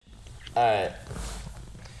Alright.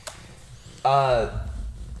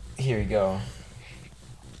 Here we go.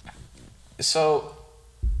 So,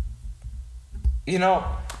 when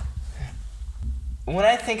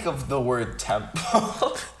I think of the word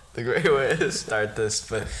temple, the great way to start this,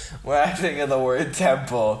 but when I think of the word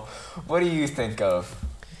temple, what do you think of?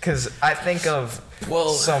 Because I think of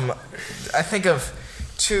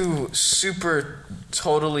two super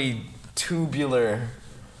totally tubular,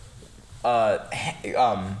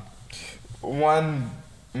 one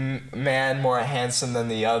man more handsome than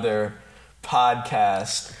the other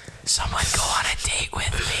podcast. Someone go on a date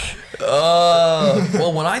with me.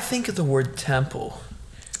 Well, when I think of the word temple,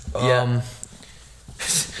 well,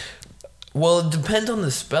 it depends on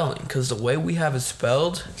the spelling, because the way we have it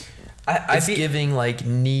spelled, it's giving like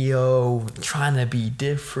Neo, trying to be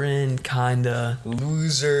different, kinda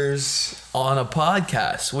losers on a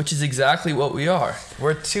podcast, which is exactly what we are.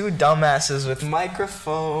 We're two dumbasses with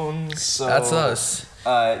microphones. So, that's us.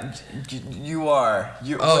 You are.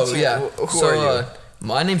 Who are you?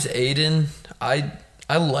 My name's Aiden. I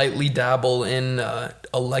lightly dabble in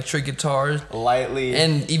electric guitars. Lightly.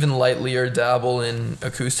 And even lightlier dabble in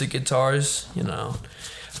acoustic guitars,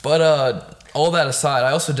 But all that aside,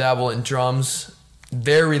 I also dabble in drums.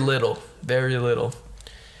 Very little.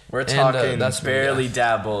 We're talking barely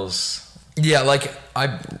dabbles. Yeah, like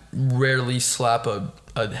I rarely slap a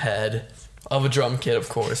head of a drum kit, of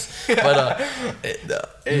course. But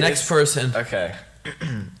next person. Okay.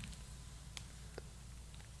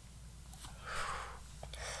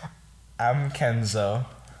 I'm Kenzo.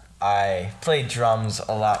 I play drums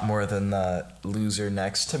a lot more than the loser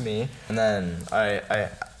next to me, and then I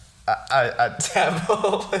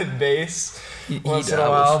dabble in bass once in a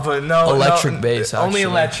while, but electric bass. Actually. Only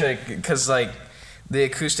electric, because like the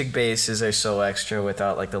acoustic basses are so extra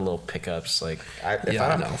without like the little pickups. Like I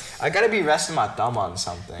know. I gotta be resting my thumb on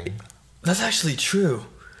something. That's actually true,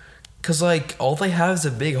 cause like all they have is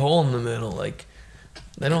a big hole in the middle. Like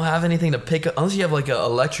they don't have anything to pick up unless you have like an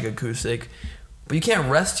electric acoustic. But you can't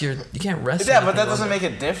rest. Yeah, but that doesn't make a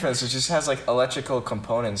difference. It just has like electrical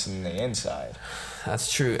components in the inside.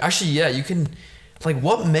 That's true. Actually, yeah, you can. Like,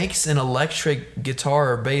 what makes an electric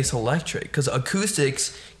guitar or bass electric? Because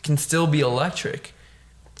acoustics can still be electric.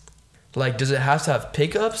 Like, does it have to have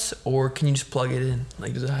pickups, or can you just plug it in?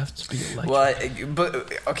 Like, does it have to be electric?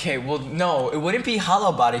 No, it wouldn't be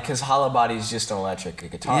hollow body, because hollow body is just an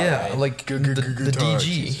electric guitar. Yeah, right? like the DG.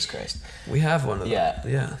 Jesus Christ. We have one of them.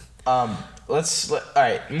 Yeah. All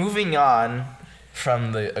right, moving on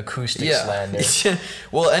from the acoustic slander.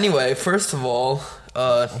 Well, anyway, first of all,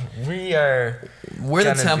 we're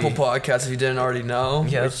the Temple Podcast, if you didn't already know,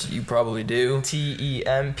 which you probably do.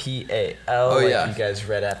 TEMPAL. Oh, yeah. You guys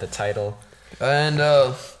read at the title. And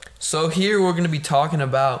so here we're going to be talking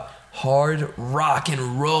about hard rock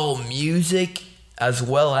and roll music, as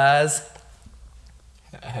well as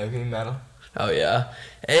heavy metal. Oh, yeah.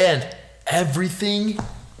 And everything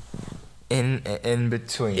in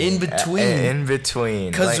between. In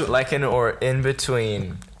between. Like an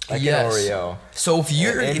Oreo. So if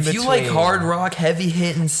you like hard rock, heavy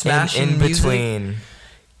hitting, smashing music,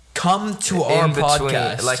 come to our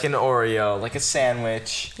podcast. Like an Oreo, like a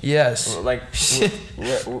sandwich. Yes. Like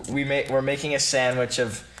we're making a sandwich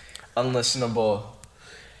of unlistenable.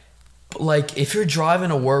 Like if you're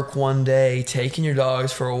driving to work one day, taking your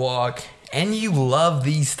dogs for a walk, and you love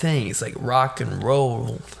these things like rock and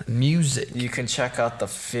roll music, you can check out the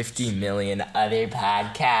 50 million other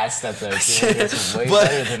podcasts that they're doing. It's way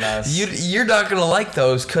better than us. You're not gonna like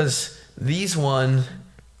those, because these ones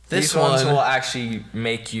will actually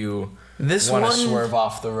make you want to swerve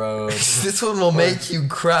off the road. This one will make you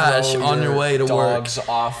crash on your way to work.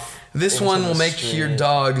 This one will make your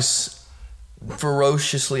dogs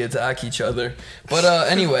ferociously attack each other. But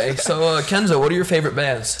anyway, so Kenzo, what are your favorite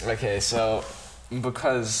bands? Okay, so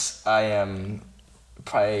because I am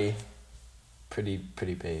probably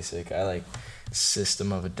pretty basic, I like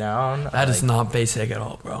System of a Down. That is not basic at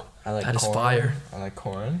all, bro. I like that Korn. Is fire. I like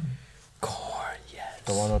Korn. Korn, yes.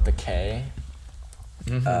 The one with the K.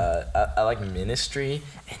 Mm-hmm. I like Ministry.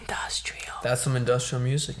 Industrial. That's some industrial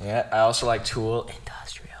music. Yeah, I also like Tool.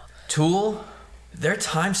 Industrial. Tool? Their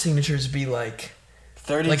time signatures be like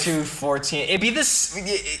 32-14. It'd be this.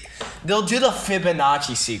 They'll do the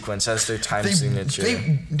Fibonacci sequence as their time signature.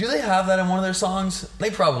 Do they have that in one of their songs?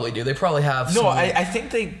 They probably do. They probably have. No, I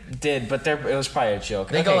think they did, but it was probably a joke.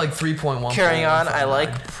 They got like 3.1. Carrying on, I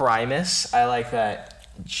like Primus. I like that.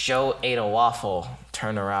 Joe ate a waffle.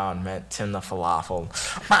 Turn around, met Tim the falafel.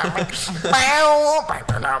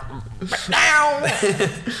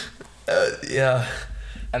 Yeah.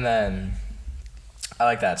 And then I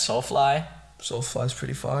like that Soulfly. Soulfly's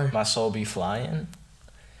pretty fire. My Soul Be Flying.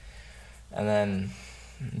 And then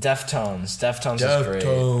Deftones. Deftones is great.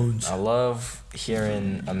 Deftones. I love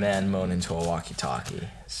hearing a man moan into a walkie-talkie.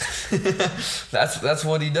 That's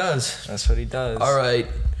what he does. That's what he does. All right.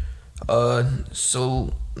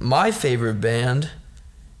 So my favorite band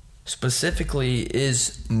specifically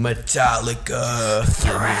is Metallica.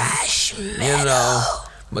 Thrash metal. You know,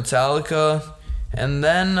 Metallica, and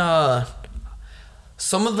then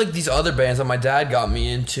some of like these other bands that my dad got me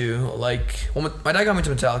into. Like, well, my dad got me into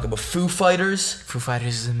Metallica, but Foo Fighters. Foo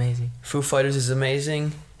Fighters is amazing. Foo Fighters is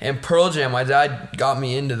amazing. And Pearl Jam, my dad got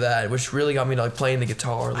me into that, which really got me to like playing the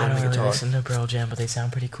guitar, learning the guitar. listen to Pearl Jam, but they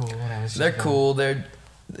sound pretty cool when I was They're cool.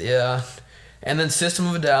 Yeah. And then System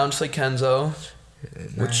of a Down, just like Kenzo,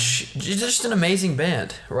 which is just an amazing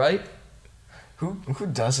band, right? Who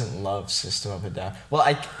doesn't love System of a Down? Well,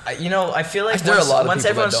 I feel like There are a lot of once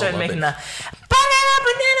people everyone that don't started love making it. the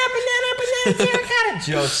banana kind of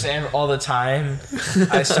jokes all the time,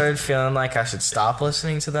 I started feeling like I should stop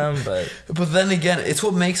listening to them. But then again, it's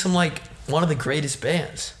what makes them like one of the greatest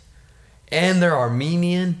bands. And they're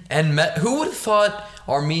Armenian. And who would have thought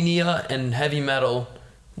Armenia and heavy metal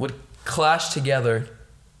would clash together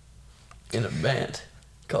in a band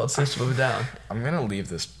called System of a Down? I'm gonna leave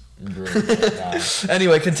this room right now.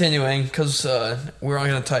 Anyway, continuing, because we're on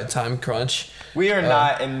a tight time crunch. We are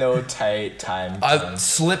not in no tight time.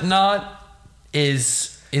 Slipknot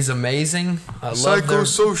is amazing. I love their...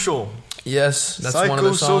 Psychosocial. Yes, that's one of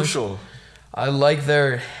their songs. Psychosocial. I like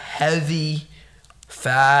their heavy,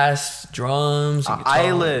 fast drums and guitar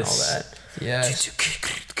and all that. Yes.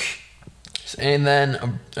 And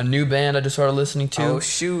then a new band I just started listening to. Oh,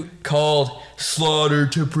 shoot. Called Slaughter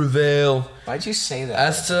to Prevail. Why'd you say that?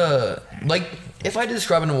 That's like, if I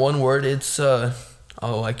describe it in one word, it's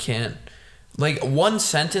I can't. Like, one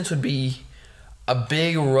sentence would be a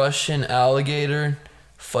big Russian alligator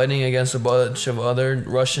fighting against a bunch of other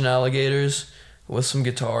Russian alligators with some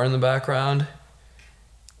guitar in the background.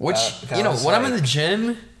 Which, when I'm in the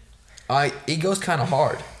gym, it goes kind of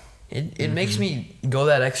hard. It makes me go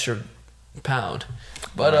that extra pound.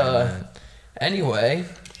 But anyway,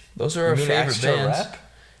 those are our favorite extra bands. Rep?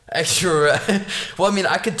 Extra rep. Well, I mean,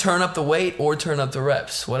 I could turn up the weight or turn up the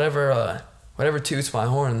reps, whatever toots my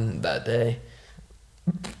horn that day.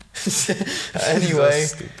 Anyway,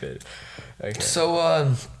 So stupid. Okay.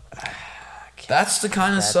 So that's the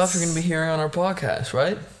kind of stuff you're gonna be hearing on our podcast,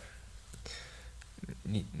 right?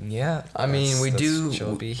 Yeah. I mean, we that's do. what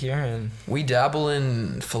you'll be hearing. We dabble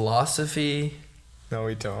in philosophy. No,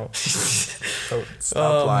 we don't.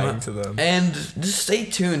 Stop lying to them. And just stay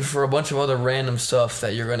tuned for a bunch of other random stuff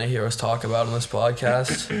that you're gonna hear us talk about on this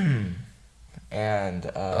podcast. And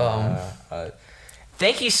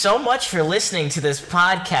thank you so much for listening to this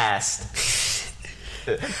podcast.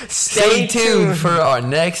 Stay tuned for our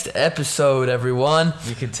next episode, everyone.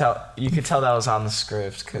 You could tell that was on the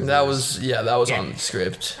script. That was on the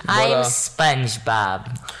script. But, I'm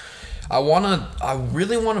SpongeBob. I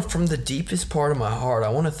really want to, from the deepest part of my heart, I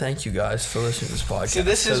want to thank you guys for listening to this podcast. So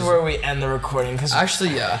this is where we end the recording. Cause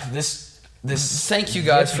actually, yeah. This. Thank you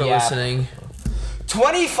guys for listening.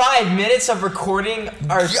 25 minutes of recording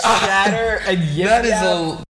our chatter and yip that is yap.